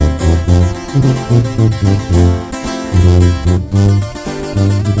A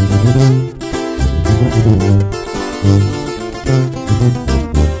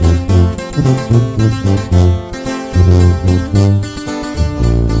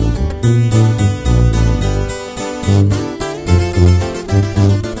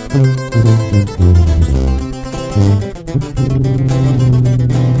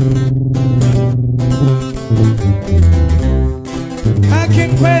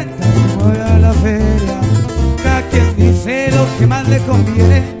quien cuenta que voy a la feria, a quien dice lo que más le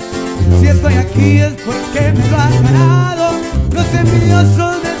conviene. Si estoy aquí es porque me lo han ganado. Los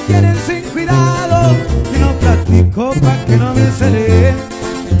envidiosos me tienen sin cuidado y no platico pa' que no me celeen,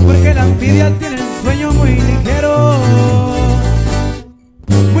 porque la envidia tiene el sueño muy ligero,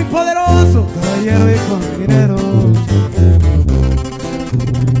 muy poderoso, caballero y con dinero.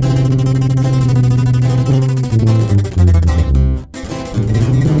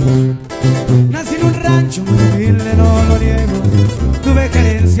 Nací en un rancho muy humilde, no lo niego. Tuve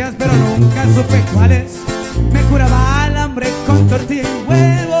carencias pero nunca supe cuáles. Me curaba el hambre con tortilla y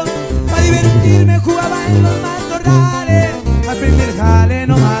huevo. Pa' divertirme jugaba en los matorrales. Aprendí el jale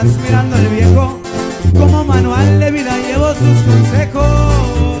nomás mirando al viejo. Como manual de vida llevo sus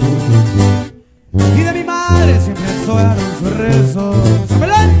consejos. Y de mi madre siempre sonaron sus rezos.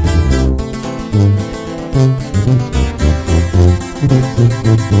 ¡Sápelón!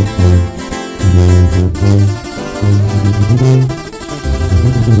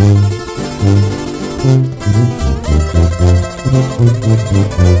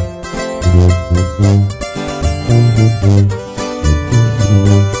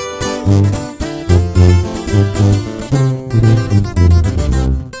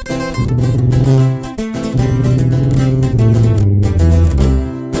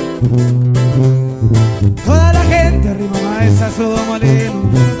 Toda la gente arriba maestra a su molino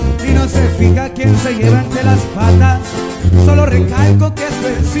y no se fija quién se lleva entre las patas. Solo recalco que esto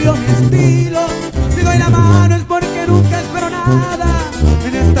ha sido mi estilo. Si doy la mano es porque nunca espero nada.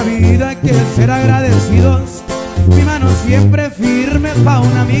 En esta vida hay que ser agradecidos. Mi mano siempre firme pa'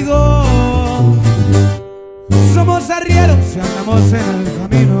 un amigo. Somos arrieros y andamos en el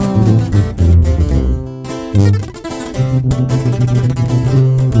camino.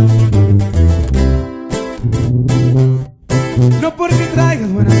 No porque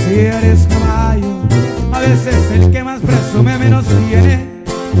traigas buenas si eres caballo. A veces el que más presume menos tiene.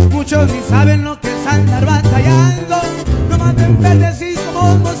 Muchos ni saben lo que es andar batallando. No maten verdes y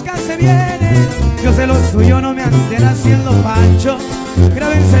como moscas se vienen. Yo sé lo suyo, no me anden haciendo pancho.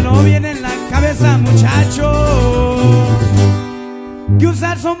 Grábenselo bien en la cabeza, muchacho, que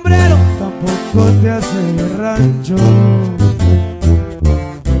usar sombrero tampoco te hace rancho.